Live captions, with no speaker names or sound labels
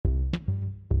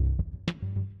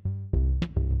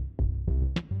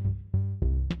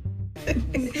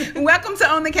Welcome to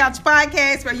On the Couch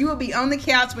podcast, where you will be on the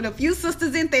couch with a few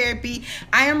sisters in therapy.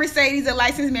 I am Mercedes, a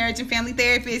licensed marriage and family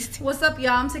therapist. What's up,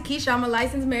 y'all? I'm Takesha. I'm a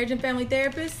licensed marriage and family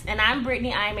therapist. And I'm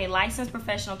Brittany. I am a licensed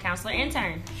professional counselor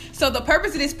intern. So the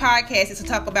purpose of this podcast is to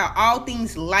talk about all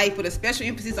things life with a special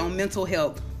emphasis on mental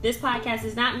health. This podcast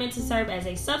is not meant to serve as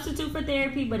a substitute for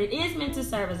therapy, but it is meant to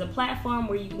serve as a platform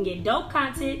where you can get dope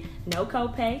content, no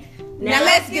copay. Now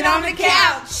let's get on the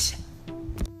couch.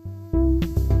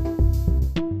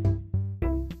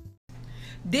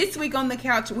 This week on the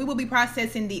couch, we will be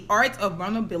processing the art of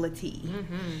vulnerability.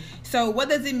 So what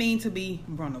does it mean to be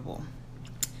vulnerable?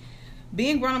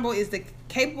 Being vulnerable is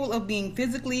capable of being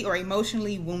physically or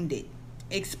emotionally wounded,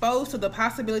 exposed to the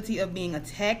possibility of being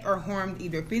attacked or harmed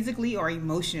either physically or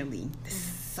emotionally.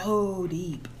 So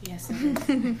deep. Yes, it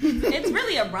is. It's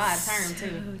really a broad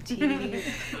term, too.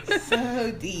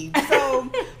 So deep.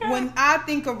 So when I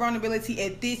think of vulnerability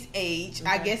at this age,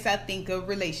 I guess I think of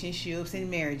relationships and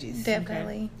marriages.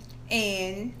 Definitely.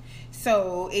 And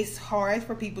so it's hard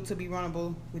for people to be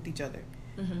vulnerable with each other.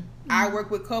 I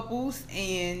work with couples,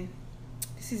 and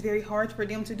this is very hard for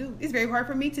them to do. It's very hard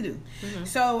for me to do.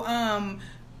 So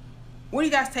what do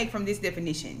you guys take from this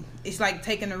definition? It's like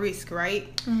taking a risk,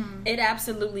 right? It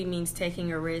absolutely means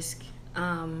taking a risk.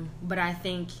 But I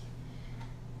think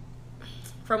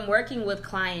from working with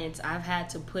clients, I've had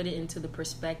to put it into the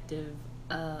perspective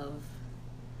of,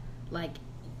 like,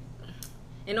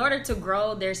 in order to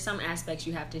grow, there's some aspects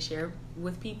you have to share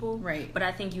with people. Right. But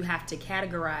I think you have to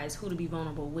categorize who to be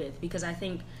vulnerable with. Because I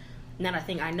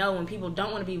know when people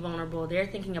don't want to be vulnerable, they're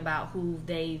thinking about who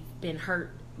they've been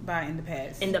hurt by in the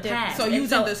past. So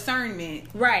using discernment.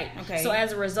 Right. Okay. So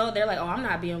as a result, they're like, oh, I'm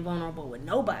not being vulnerable with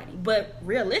nobody. But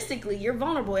realistically, you're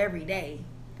vulnerable every day,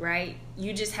 right?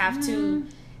 You just have two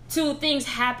things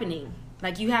happening.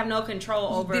 Like, you have no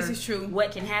control over this is true.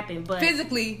 What can happen. But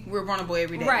physically, we're vulnerable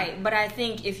every day. Right. But I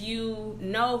think if you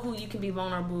know who you can be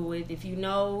vulnerable with, if you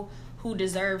know who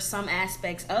deserves some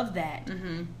aspects of that,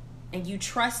 and you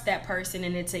trust that person,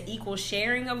 and it's an equal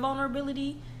sharing of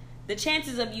vulnerability, the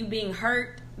chances of you being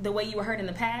hurt the way you were hurt in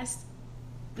the past,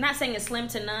 I'm not saying it's slim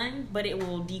to none, but it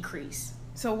will decrease.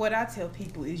 So what I tell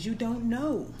people is you don't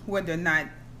know whether or not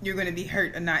you're going to be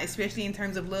hurt or not, especially in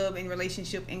terms of love and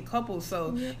relationship and couples.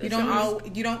 So you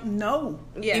don't know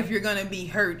if you're going to be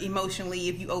hurt emotionally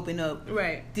if you open up.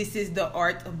 Right. This is the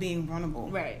art of being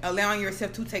vulnerable. Right. Allowing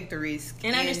yourself to take the risk.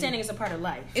 And understanding it's a part of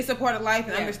life. It's a part of life,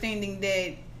 and understanding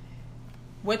that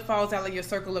what falls out of your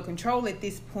circle of control at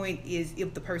this point is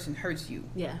if the person hurts you.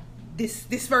 Yeah.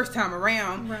 This first time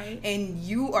around. Right. And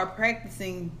you are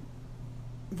practicing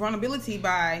vulnerability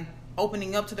by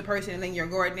opening up to the person and letting your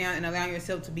guard down and allowing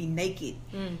yourself to be naked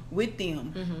with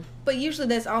them. But usually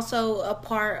that's also a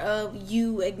part of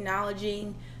you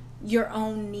acknowledging your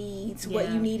own needs,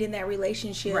 what you need in that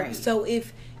relationship. Right. So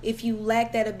if you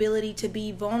lack that ability to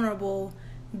be vulnerable,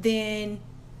 then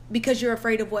because you're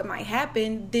afraid of what might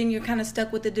happen, then you're kind of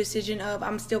stuck with the decision of,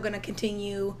 I'm still going to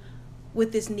continue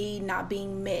with this need not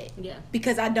being met. Yeah.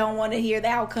 Because I don't want to hear the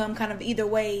outcome kind of either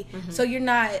way. So you're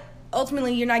not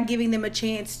giving them a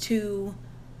chance to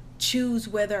choose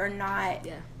whether or not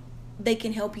they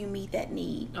can help you meet that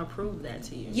need. Or prove that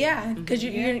to you. Yeah, because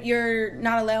you're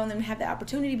not allowing them to have the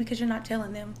opportunity because you're not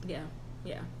telling them. Yeah.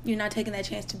 You're not taking that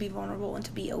chance to be vulnerable and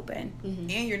to be open.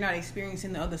 And you're not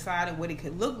experiencing the other side of what it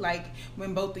could look like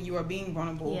when both of you are being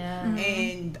vulnerable.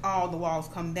 And all the walls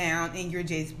come down and you're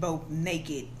just both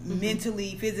naked,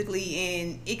 mentally, physically,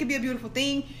 and it could be a beautiful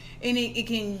thing, and it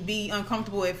can be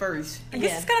uncomfortable at first. I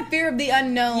guess it's kind of fear of the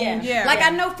unknown.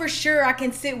 I know for sure I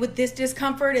can sit with this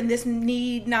discomfort and this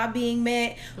need not being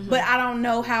met, but I don't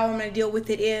know how I'm going to deal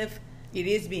with it if it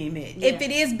is being met. If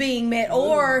it is being met,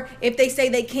 or if they say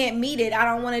they can't meet it, I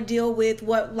don't want to deal with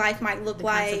what life might look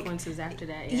like. Consequences after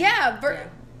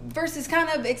that. Versus kind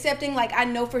of accepting, like, I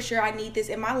know for sure I need this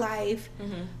in my life.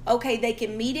 Okay, they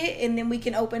can meet it, and then we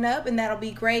can open up, and that'll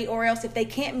be great. Or else if they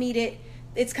can't meet it,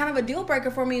 it's kind of a deal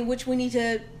breaker for me, which we need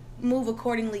to move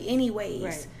accordingly anyways.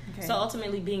 Right. Okay. So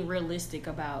ultimately being realistic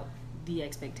about the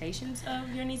expectations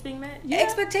of your needs being met?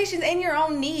 Expectations and your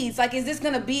own needs. Like, is this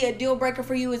going to be a deal breaker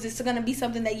for you? Is this going to be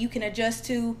something that you can adjust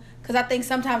to? Because I think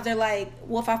sometimes they're like,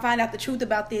 well, if I find out the truth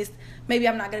about this, maybe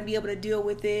I'm not going to be able to deal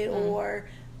with it, or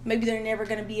maybe they're never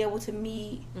going to be able to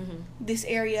meet this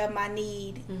area of my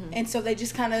need. And so they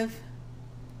just kind of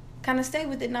stay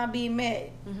with it not being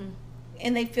met.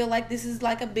 And they feel like this is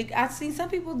like I've seen some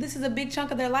people, this is a big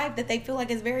chunk of their life that they feel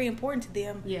like is very important to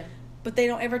them. Yeah. But they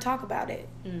don't ever talk about it.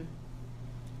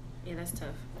 Yeah, that's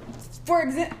tough. For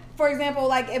example,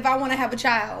 like, if I want to have a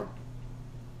child,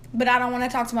 but I don't want to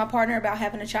talk to my partner about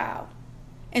having a child.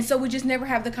 And so we just never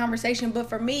have the conversation. But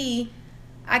for me,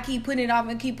 I keep putting it off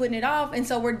and keep putting it off. And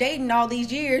so we're dating all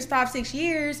these years, 5-6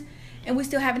 years, and we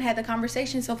still haven't had the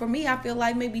conversation. So for me, I feel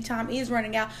like maybe time is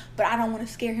running out, but I don't want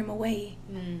to scare him away.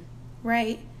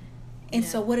 Right? And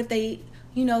so what if they,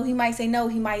 you know, he might say no,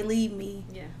 he might leave me.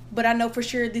 Yeah. But I know for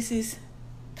sure this is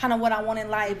kind of what I want in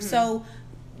life. So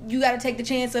you got to take the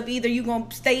chance of either you going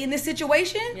to stay in this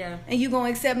situation and you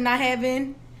going to accept not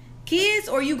having kids,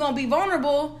 or you going to be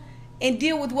vulnerable and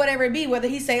deal with whatever it be, whether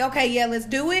he say, okay, yeah, let's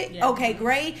do it. Yeah. Okay,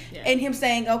 great. Yeah. And him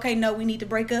saying, okay, no, we need to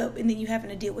break up. And then you having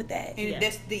to deal with that. And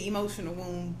that's the emotional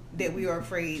wound that we are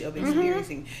afraid of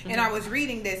experiencing. And I was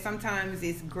reading that sometimes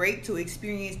it's great to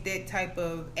experience that type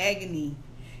of agony.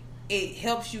 It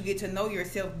helps you get to know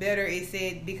yourself better. It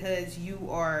said because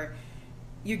you're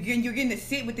getting to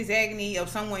sit with this agony of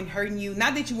someone hurting you.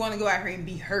 Not that you want to go out here and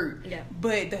be hurt,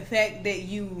 but the fact that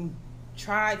you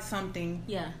tried something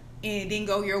and it didn't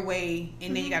go your way,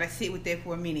 and then you got to sit with that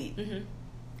for a minute.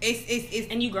 It's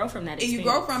and you grow from that experience. And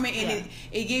you grow from it, and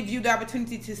it gives you the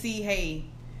opportunity to see, hey,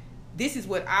 this is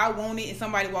what I wanted, and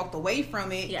somebody walked away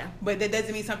from it. Yeah. But that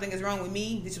doesn't mean something is wrong with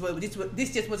me.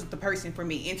 This just wasn't the person for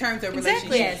me in terms of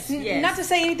relationships. Yes. Not to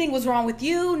say anything was wrong with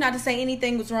you, not to say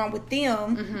anything was wrong with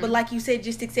them, but like you said,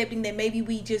 just accepting that maybe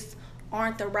we just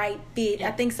aren't the right fit. Yeah.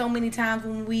 I think so many times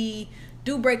when we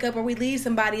do break up or we leave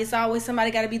somebody, it's always somebody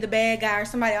got to be the bad guy, or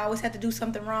somebody always have to do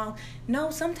something wrong.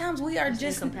 No, sometimes we are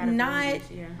just not.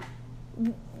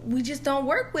 We just don't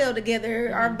work well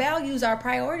together. Our values, our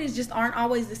priorities just aren't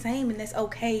always the same, and that's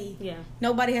okay. Yeah.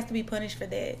 Nobody has to be punished for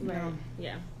that. Right. No.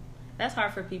 Yeah. That's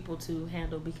hard for people to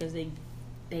handle because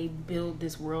they build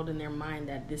this world in their mind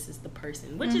that this is the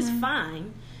person, which is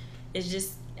fine. It's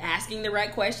just asking the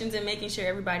right questions and making sure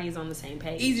everybody is on the same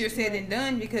page. Easier said than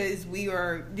done, because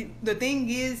the thing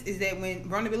is that when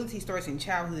vulnerability starts in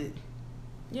childhood.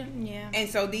 Yeah. And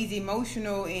so these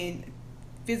emotional and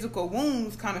physical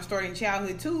wounds kind of start in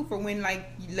childhood too, for when, like,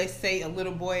 let's say a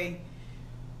little boy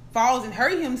falls and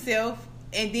hurt himself,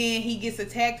 and then he gets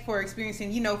attacked for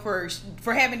experiencing,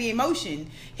 for having the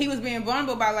emotion. He was being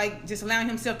vulnerable by, like, just allowing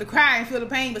himself to cry and feel the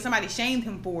pain, but somebody shamed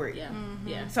him for it.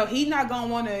 Yeah. So he's not going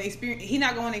to want to experience. He's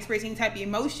not going to express any type of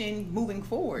emotion moving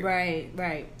forward.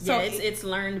 Right. So it's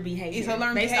learned behavior. It's a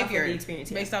learned behavior off of the experience.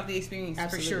 Based off the experience,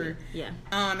 absolutely. For sure. Yeah.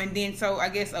 And then so I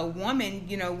guess a woman,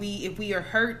 if we are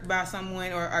hurt by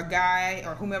someone or a guy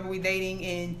or whomever we're dating,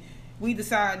 and we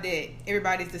decide that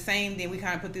everybody's the same, then we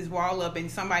kind of put this wall up, and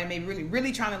somebody may really,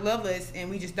 really trying to love us, and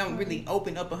we just don't really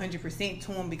open up 100%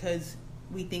 to them because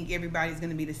we think everybody's going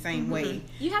to be the same way.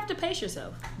 You have to pace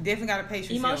yourself. Definitely got to pace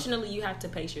yourself. Emotionally, you have to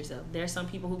pace yourself. There's some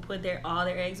people who put all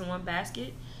their eggs in one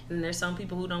basket, and there's some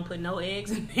people who don't put no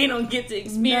eggs, and they don't get to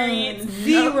experience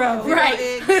zero.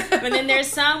 Right. But then there's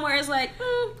some where it's like,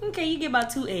 okay, you get about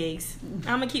 2 eggs.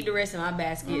 I'm going to keep the rest in my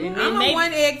basket. And I'm a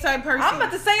 1 egg type person. I'm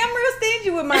about to say, I'm real stingy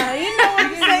with mine. You know what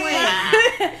I'm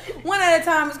saying? One at a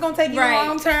time. It's going to take you a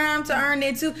long time to earn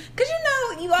it too. Because,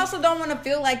 you also don't want to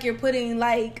feel like you're putting,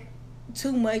 like,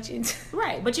 too much into.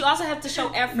 Right. But you also have to show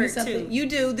effort too. You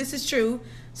do. This is true.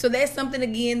 So that's something,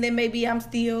 again, that maybe I'm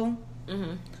still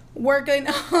working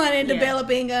on and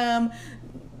developing.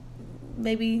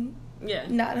 Maybe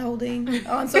not holding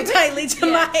on so tightly to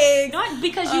my eggs. No,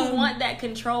 because you want that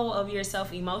control of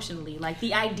yourself emotionally. Like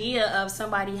the idea of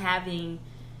somebody having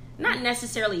not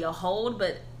necessarily a hold,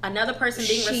 but another person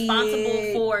being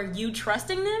responsible for you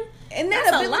trusting them. And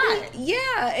that's a lot.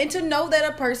 Yeah. And to know that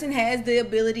a person has the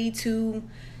ability to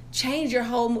change your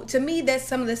whole. To me, that's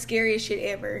some of the scariest shit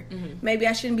ever. Maybe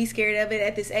I shouldn't be scared of it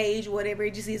at this age. Whatever,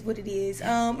 it just is what it is.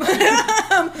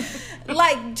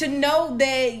 Like to know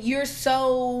that you're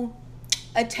so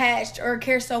attached or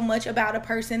care so much about a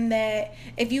person that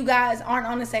if you guys aren't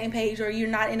on the same page or you're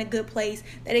not in a good place,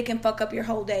 that it can fuck up your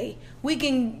whole day. We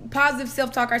can positive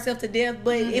self-talk ourselves to death,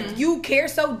 but if you care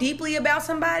so deeply about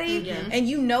somebody and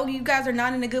you guys are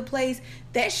not in a good place,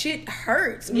 that shit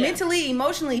hurts mentally,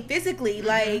 emotionally, physically.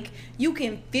 Like you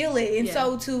can feel it. And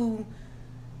so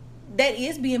that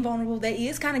is being vulnerable. That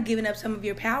is kind of giving up some of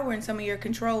your power and some of your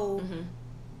control.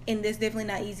 And that's definitely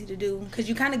not easy to do because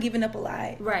you're kind of giving up a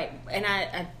lot. Right. And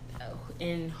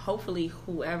and hopefully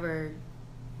whoever,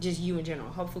 just you in general,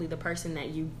 hopefully the person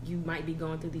that you might be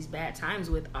going through these bad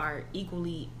times with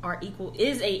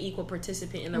is a equal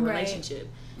participant in the relationship.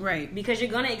 Right. Because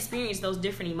you're going to experience those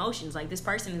different emotions. Like this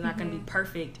person is not going to be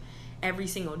perfect every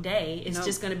single day. It's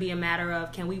just going to be a matter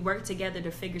of, can we work together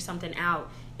to figure something out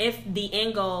if the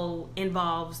end goal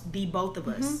involves the both of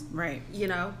us. Right.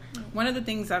 One of the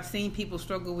things I've seen people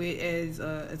struggle with as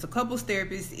a couples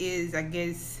therapist is, I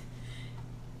guess,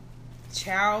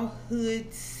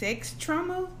 childhood sex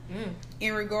trauma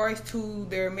in regards to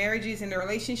their marriages and their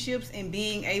relationships, and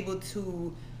being able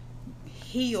to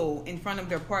heal in front of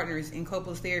their partners in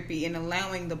couples therapy and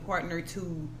allowing the partner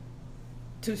to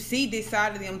see this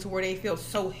side of them to where they feel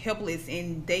so helpless,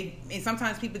 and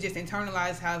sometimes people just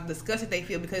internalize how disgusted they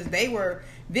feel because they were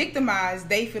victimized.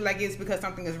 They feel like it's because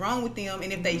something is wrong with them,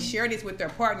 and if they share this with their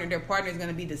partner is going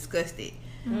to be disgusted.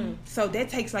 So that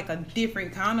takes like a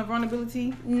different kind of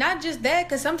vulnerability. Not just that,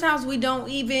 because sometimes we don't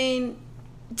even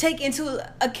take into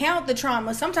account the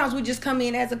trauma. Sometimes we just come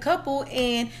in as a couple,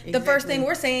 and the first thing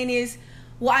we're saying is,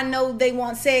 well, I know they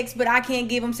want sex, but I can't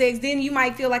give them sex. Then you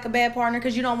might feel like a bad partner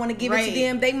because you don't want to give it to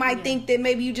them. They might think that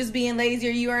maybe you just being lazy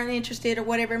or you aren't interested or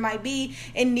whatever it might be.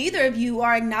 And neither of you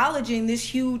are acknowledging this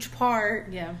huge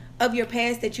part of your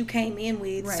past that you came in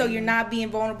with. Right. So you're not being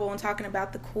vulnerable and talking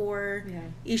about the core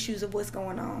issues of what's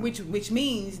going on. Which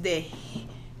means that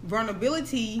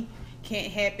vulnerability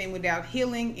can't happen without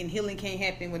healing, and healing can't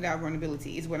happen without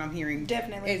vulnerability, is what I'm hearing.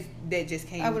 Definitely. That just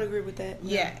came. I would agree with that.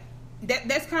 Yeah.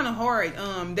 That's kind of hard.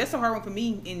 That's a hard one for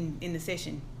me in the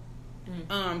session.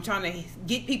 Trying to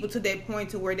get people to that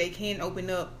point to where they can open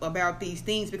up about these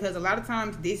things, because a lot of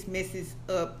times this messes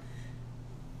up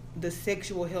the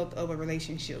sexual health of a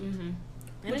relationship,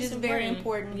 which is very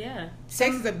important. Yeah,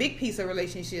 sex is a big piece of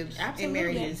relationships and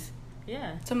marriages.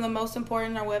 Yeah, some of the most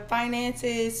important are what?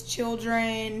 Finances,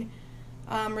 children,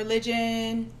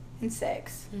 religion, and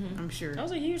sex. I'm sure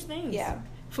those are huge things. Yeah.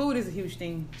 Food is a huge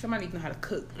thing. Somebody needs to know how to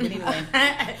cook. But anyway.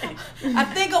 I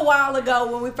think a while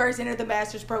ago when we first entered the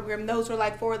master's program, those were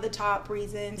like 4 of the top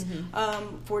reasons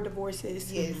for divorces.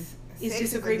 Yes. It's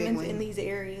disagreements in these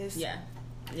areas. Yeah.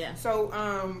 Yeah. So,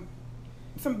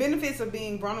 some benefits of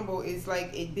being vulnerable is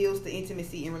like it builds the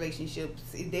intimacy in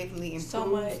relationships. It definitely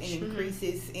improves and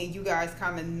increases, and you guys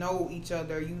kind of know each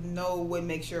other. You know what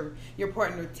makes your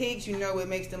partner ticks. You know what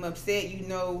makes them upset. You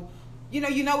know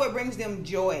what brings them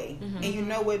joy, and you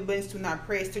know what brings to not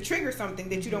press to trigger something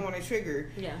that you don't want to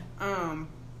trigger. Yeah.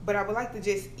 But I would like to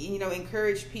just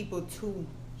encourage people to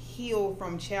heal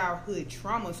from childhood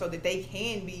trauma so that they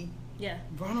can be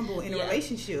vulnerable in a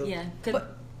relationship. Yeah. Go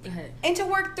ahead. And to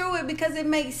work through it, because it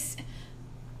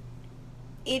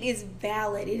is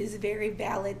valid. It is very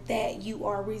valid that you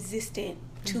are resistant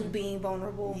to being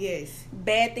vulnerable. Yes.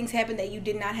 Bad things happen that you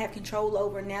did not have control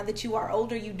over. Now that you are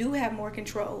older, you do have more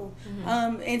control.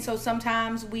 And so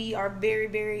sometimes we are very,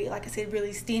 very, like I said,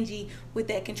 really stingy with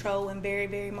that control, and very,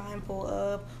 very mindful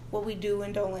of what we do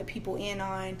and don't let people in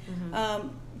on.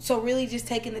 So really just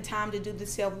taking the time to do the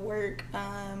self-work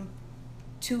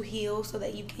to heal so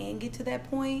that you can get to that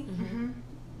point.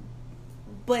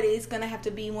 But it's going to have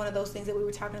to be one of those things that we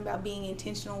were talking about, being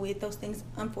intentional with. Those things,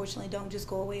 unfortunately, don't just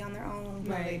go away on their own.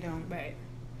 No, they don't. Right.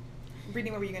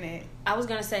 Brittany, what were you going to add? I was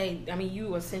going to say,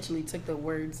 you essentially took the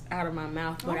words out of my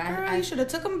mouth. But girl, you should have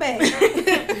took them back.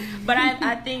 But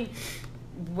I think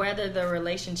whether the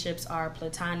relationships are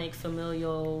platonic,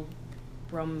 familial,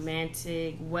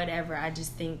 romantic, whatever, I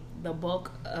just think the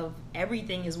bulk of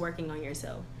everything is working on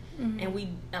yourself.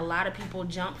 And a lot of people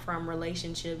jump from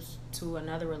relationships to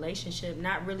another relationship,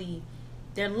 not really,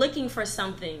 they're looking for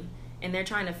something and they're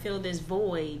trying to fill this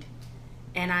void,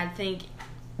 and I think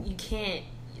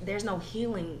there's no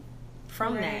healing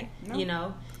from that.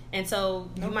 And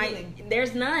so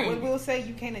there's none. What we'll say,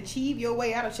 you can't achieve your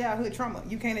way out of childhood trauma.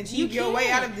 You can't achieve your way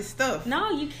out of this stuff.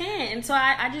 No, you can't. And so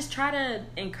I just try to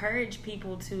encourage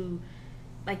people to,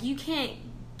 you can't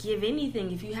give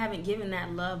anything if you haven't given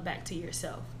that love back to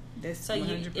yourself. That's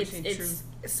 100% true.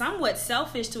 It's somewhat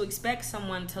selfish to expect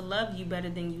someone to love you better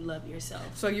than you love yourself.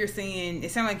 So you're saying, it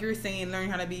sounds like you're saying,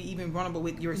 learn how to be even vulnerable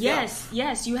with yourself.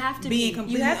 Yes, you have to being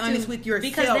completely honest with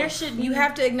yourself. Because you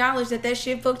have to acknowledge that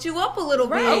shit fucked you up a little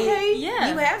bit. Okay,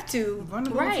 yeah, you have to.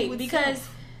 Right, because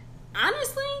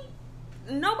honestly,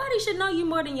 nobody should know you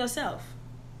more than yourself.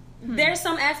 There's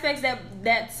some aspects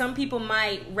that some people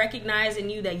might recognize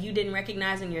in you that you didn't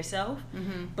recognize in yourself,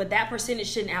 but that percentage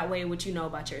shouldn't outweigh what you know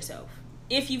about yourself.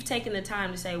 If you've taken the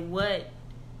time to say, what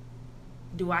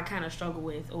do I kind of struggle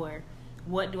with, or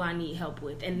what do I need help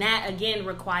with? And that, again,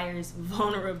 requires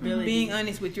vulnerability. Being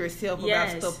honest with yourself about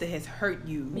stuff that has hurt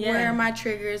you. Yeah. Where are my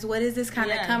triggers? What is this kind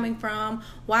of coming from?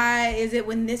 Why is it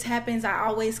when this happens, I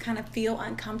always kind of feel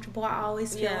uncomfortable? I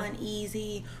always feel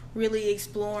uneasy. Really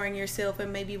exploring yourself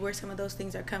and maybe where some of those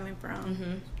things are coming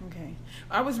from. Okay.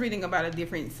 I was reading about a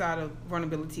different side of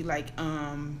vulnerability,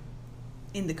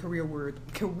 in the career world.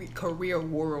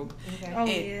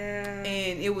 Okay.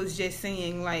 And it was just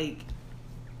saying,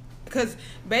 because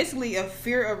basically a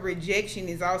fear of rejection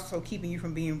is also keeping you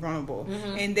from being vulnerable.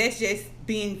 And that's just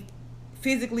being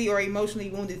physically or emotionally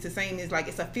wounded. It's the same as like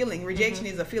it's a feeling. Rejection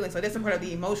is a feeling, so that's a part of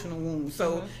the emotional wound.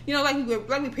 So you know, like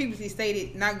we previously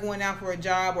stated, not going out for a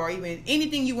job or even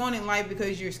anything you want in life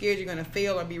because you're scared you're going to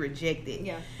fail or be rejected.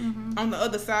 Yeah. On the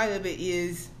other side of it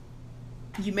is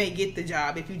you may get the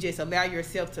job if you just allow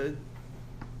yourself to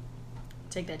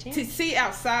take that chance to see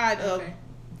outside of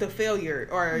the failure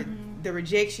or the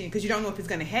rejection, because you don't know if it's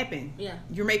going to happen. Yeah,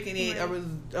 you're making it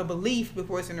a belief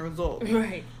before it's in a result.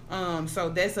 Right. So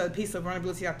that's a piece of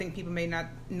vulnerability. I think people may not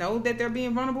know that they're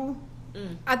being vulnerable.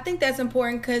 I think that's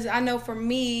important because I know for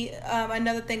me,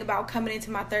 another thing about coming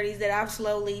into my 30s that I've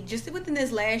slowly, just within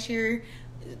this last year,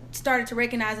 started to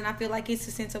recognize, and I feel like it's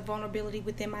a sense of vulnerability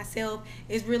within myself,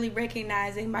 is really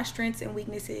recognizing my strengths and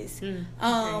weaknesses.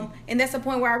 And that's a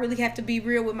point where I really have to be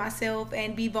real with myself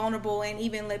and be vulnerable and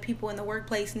even let people in the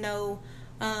workplace know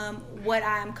what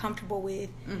I'm comfortable with.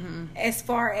 As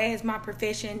far as my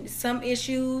profession, some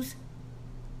issues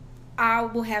I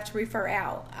will have to refer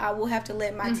out. I will have to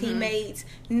let my teammates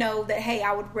know that, hey,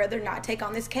 I would rather not take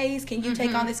on this case. Can you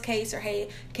take on this case? Or, hey,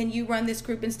 can you run this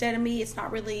group instead of me? It's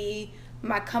not really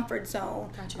my comfort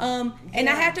zone. Gotcha. And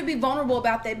I have to be vulnerable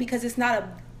about that because it's not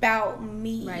about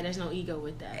me. Right, there's no ego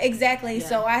with that. Exactly. Yeah.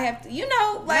 So I have to, you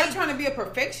know, like, I'm trying to be a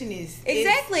perfectionist.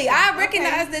 Exactly. I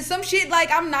recognize that some shit, like,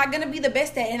 I'm not going to be the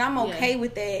best at, and I'm okay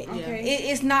with that.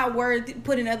 It's not worth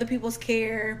putting other people's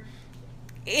care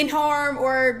in harm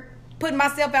or putting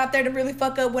myself out there to really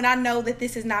fuck up when I know that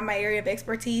this is not my area of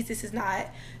expertise. This is not,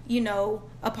 you know,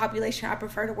 a population I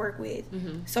prefer to work with.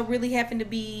 So really having to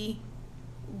be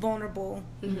vulnerable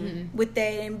with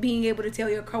that and being able to tell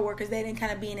your coworkers that and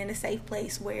kind of being in a safe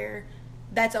place where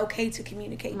that's okay to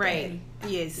communicate that.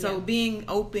 Yes. So being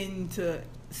open to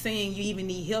saying you even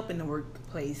need help in the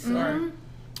workplace or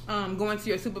going to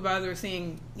your supervisor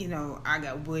saying, you know, I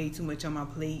got way too much on my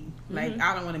plate. Like,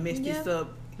 I don't want to mess this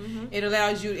up. It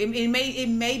allows you, it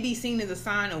may be seen as a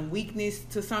sign of weakness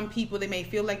to some people. They may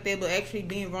feel like that, but actually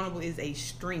being vulnerable is a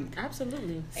strength.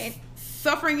 Absolutely. And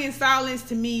suffering in silence,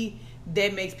 to me,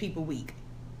 that makes people weak.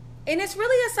 And it's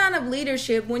really a sign of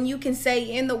leadership when you can say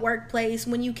in the workplace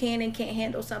when you can and can't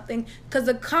handle something. Because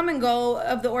the common goal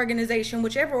of the organization,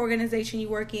 whichever organization you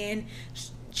work in,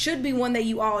 should be one that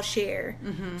you all share.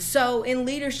 So in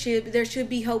leadership, there should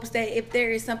be hopes that if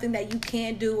there is something that you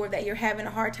can't do or that you're having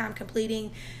a hard time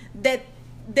completing, that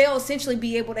they'll essentially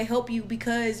be able to help you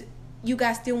because you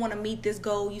guys still want to meet this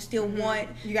goal. You still want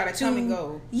you got to come and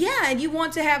go. Yeah, and you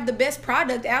want to have the best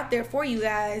product out there for you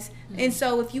guys. And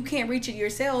so if you can't reach it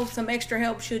yourself, some extra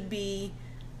help should be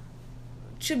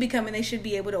coming. They should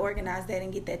be able to organize that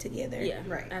and get that together. Yeah,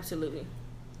 right. Absolutely.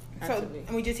 So,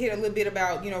 and we just hit a little bit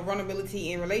about, you know,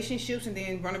 vulnerability in relationships and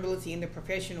then vulnerability in the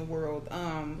professional world.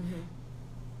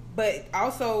 But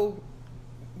also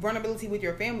vulnerability with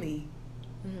your family.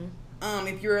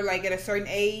 If you're like at a certain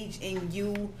age and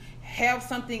you have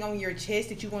something on your chest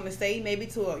that you want to say, maybe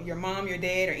to your mom, your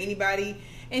dad, or anybody,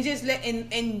 and just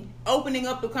and opening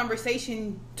up the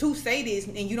conversation to say this,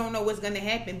 and you don't know what's going to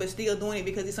happen, but still doing it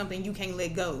because it's something you can't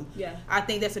let go. Yeah, I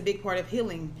think that's a big part of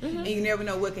healing, and you never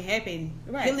know what can happen.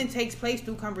 Right. Healing takes place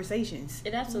through conversations.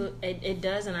 It absolutely it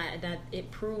does, and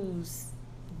it proves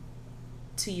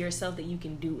to yourself that you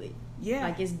can do it. Yeah,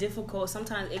 like it's difficult.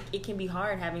 Sometimes it can be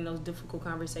hard having those difficult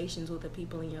conversations with the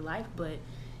people in your life, but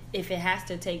if it has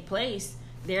to take place,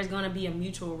 there's going to be a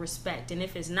mutual respect. And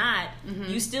if it's not,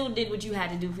 you still did what you had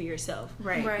to do for yourself.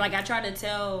 Right. Like I try to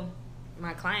tell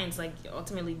my clients, like,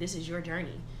 ultimately this is your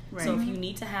journey. Right. So if you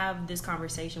need to have this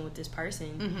conversation with this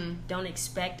person, don't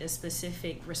expect a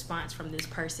specific response from this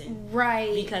person.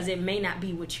 Right. Because it may not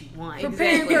be what you want.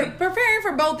 Preparing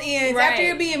for both ends. Right. After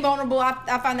you're being vulnerable,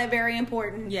 I find that very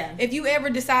important. Yeah. If you ever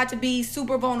decide to be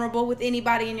super vulnerable with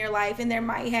anybody in your life and there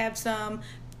might have some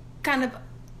kind of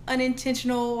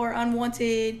unintentional or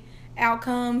unwanted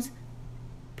outcomes,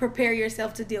 prepare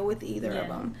yourself to deal with either of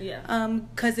them. Yeah.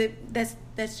 Because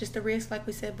that's just a risk, like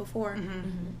we said before,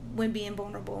 when being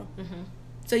vulnerable.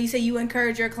 So you say you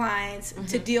encourage your clients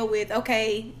to deal with,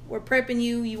 okay, we're prepping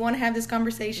you. You want to have this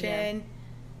conversation. Yeah.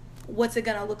 What's it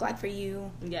gonna look like for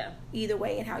you? Yeah. Either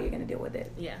way, and how you're gonna deal with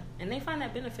it. Yeah. And they find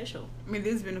that beneficial. I mean, it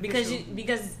is beneficial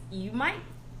because you might.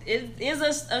 It is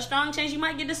a strong chance you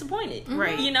might get disappointed.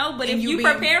 Right. You know, but and if you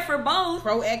prepare for both.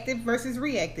 Proactive versus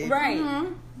reactive.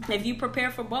 Right. If you prepare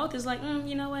for both, it's like,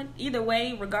 you know what? Either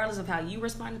way, regardless of how you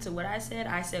responded to what I said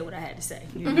what I had to say.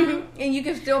 And you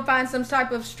can still find some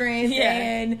type of strength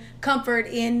and comfort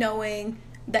in knowing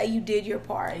that you did your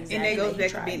part. Exactly. And that goes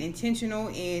back to being intentional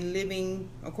and living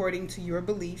according to your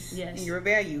beliefs and your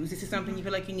values. This is something you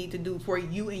feel like you need to do for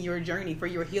you and your journey, for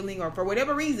your healing, or for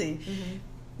whatever reason.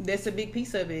 That's a big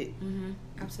piece of it.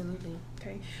 Absolutely.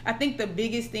 Okay. I think the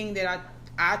biggest thing that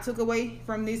I took away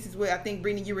from this is where I think,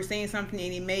 Brittany, you were saying something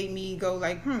and it made me go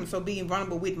like, so being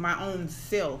vulnerable with my own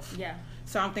self. Yeah.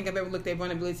 So I don't think I've ever looked at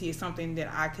vulnerability as something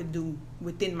that I could do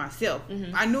within myself.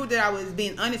 Mm-hmm. I knew that I was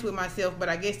being honest with myself, but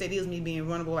I guess that is me being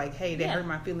vulnerable. Like, hey, that hurt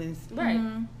my feelings. Right.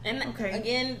 Mm-hmm. And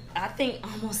again, I think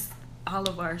almost all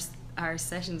of our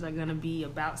sessions are gonna be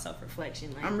about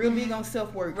self-reflection. Like, I'm real big on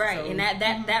self-work. right, so. and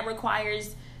that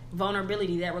requires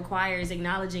vulnerability. That requires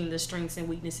acknowledging the strengths and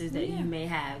weaknesses that you may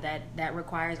have. That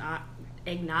requires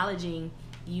acknowledging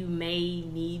you may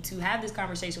need to have this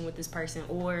conversation with this person,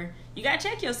 or you gotta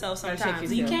check yourself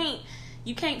sometimes.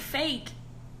 You can't fake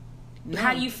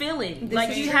how you feeling.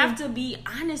 Like, you have to be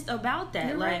honest about that.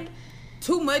 You're like right.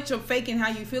 Too much of faking how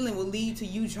you feeling will lead to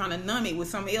you trying to numb it with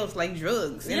something else like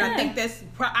drugs. And I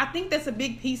think that's a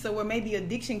big piece of where maybe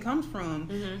addiction comes from.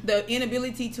 Mm-hmm. The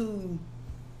inability to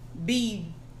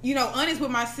be, honest with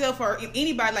myself or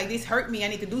anybody, like, this hurt me, I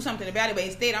need to do something about it, but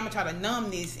instead I'm gonna try to numb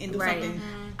this and do something,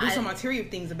 do some material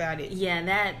things about it. Yeah,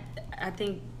 that, I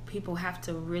think people have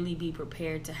to really be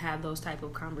prepared to have those type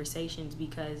of conversations,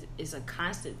 because it's a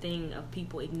constant thing of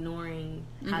people ignoring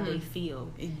how they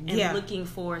feel and looking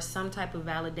for some type of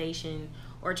validation,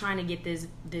 or trying to get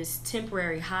this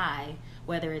temporary high,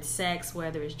 whether it's sex,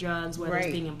 whether it's drugs, whether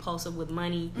it's being impulsive with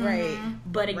money. Right.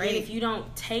 But again, if you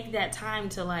don't take that time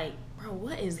to, like, bro,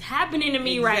 what is happening to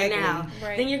me right now?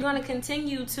 Right. Then you're going to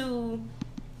continue to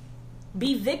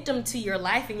be victim to your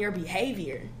life and your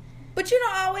behavior. But you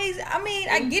don't always,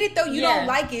 I get it though, you don't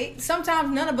like it. Sometimes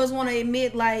none of us want to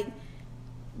admit, like,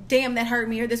 damn, that hurt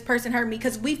me, or this person hurt me,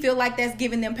 because we feel like that's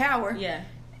giving them power. Yeah.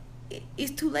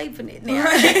 It's too late for that now.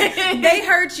 They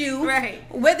hurt you. Right.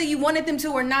 Whether you wanted them to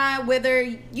or not, whether,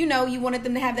 you wanted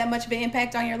them to have that much of an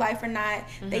impact on your life or not.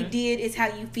 They did. It's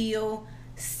how you feel.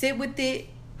 Sit with it.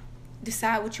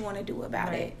 Decide what you want to do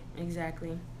about it.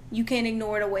 Exactly. You can't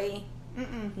ignore it away.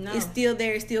 No. It's still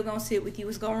there. It's still going to sit with you.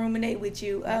 It's going to ruminate with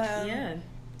you. And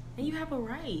you have a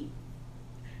right.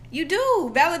 You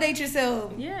do. Validate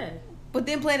yourself. Yeah. But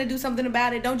then plan to do something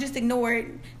about it. Don't just ignore it.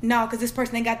 No, because this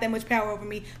person ain't got that much power over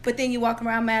me. But then you walk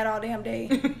around mad all damn day.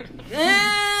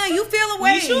 You feel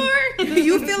away. You sure?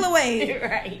 You feel away.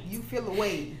 Right. You feel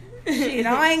away. Shit,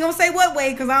 I ain't gonna say what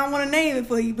way, because I don't want to name it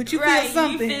for you. But you feel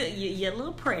something. You're a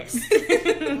little pressed.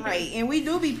 Right. And we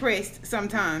do be pressed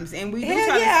sometimes. And we do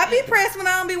I be pressed when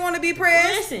I don't be want to be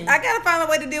pressed. Listen. I gotta find a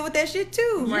way to deal with that shit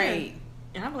too. Right.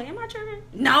 And I'm like, am I tripping?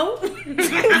 No. God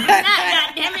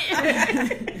damn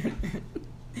it.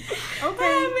 Okay.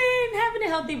 Oh, man, having a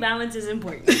healthy balance is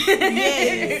important.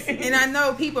 Yes. And I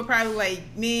know people probably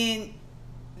like, man,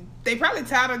 they probably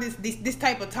tired of this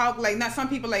type of talk. Like, not some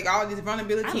people like all this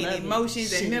vulnerability and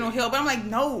emotions and mental health. But I'm like,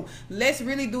 no, let's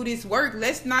really do this work.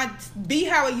 Let's not be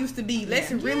how it used to be.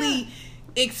 Let's really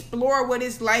explore what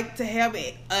it's like to have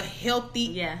a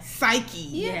healthy psyche.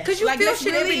 Yeah, because you feel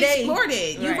shit every day. Explore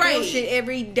that. You're right. You feel shit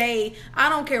every day. I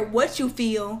don't care what you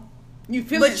feel. You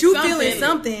feeling but you something. feeling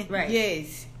something. Right.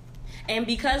 Yes. And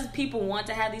because people want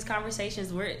to have these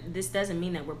conversations, this doesn't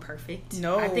mean that we're perfect.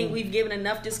 No. I think we've given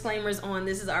enough disclaimers on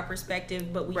this is our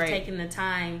perspective, but we've taken the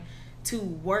time to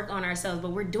work on ourselves,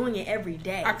 but we're doing it every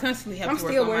day. I constantly have to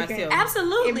work on myself.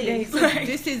 Absolutely. So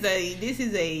this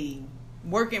is a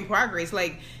work in progress.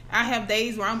 Like, I have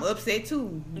days where I'm upset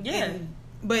too. Yeah.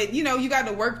 But you got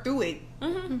to work through it.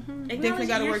 Definitely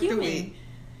got to work through it.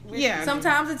 Yeah.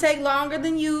 Sometimes it take longer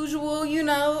than usual,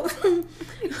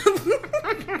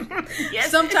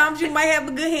 Yes. Sometimes you might have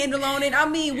a good handle on it. I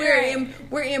mean,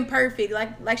 we're imperfect.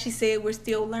 Like she said, we're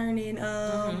still learning.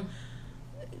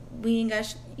 We ain't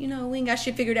got we ain't got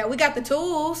shit figured out. We got the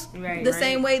tools,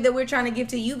 same way that we're trying to give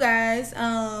to you guys.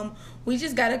 We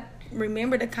just gotta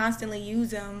remember to constantly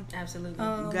use them. Absolutely.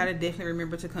 You gotta definitely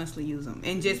remember to constantly use them,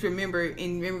 and just remember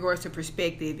in regards to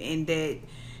perspective, and that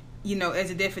as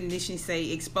the definition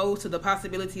say, exposed to the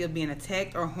possibility of being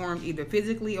attacked or harmed either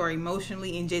physically or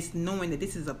emotionally, and just knowing that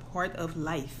this is a part of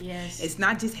life. Yes. It's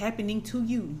not just happening to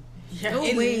you. Yeah.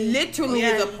 It literally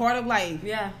is a part of life.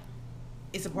 Yeah.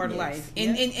 It's a part of life.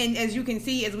 And as you can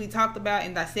see, as we talked about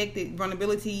and dissected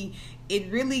vulnerability,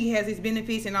 it really has its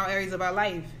benefits in all areas of our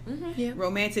life. Yeah.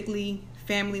 Romantically,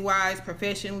 family-wise,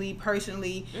 professionally,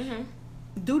 personally.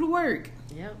 Do the work.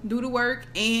 Yep. Do the work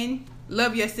and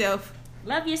love yourself.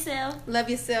 Love yourself.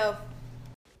 Love yourself.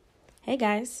 Hey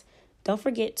guys, don't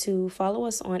forget to follow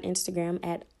us on Instagram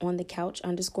at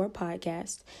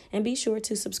onthecouch_podcast, and be sure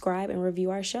to subscribe and review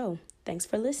our show. Thanks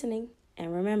for listening,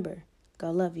 and remember,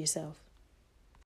 go love yourself.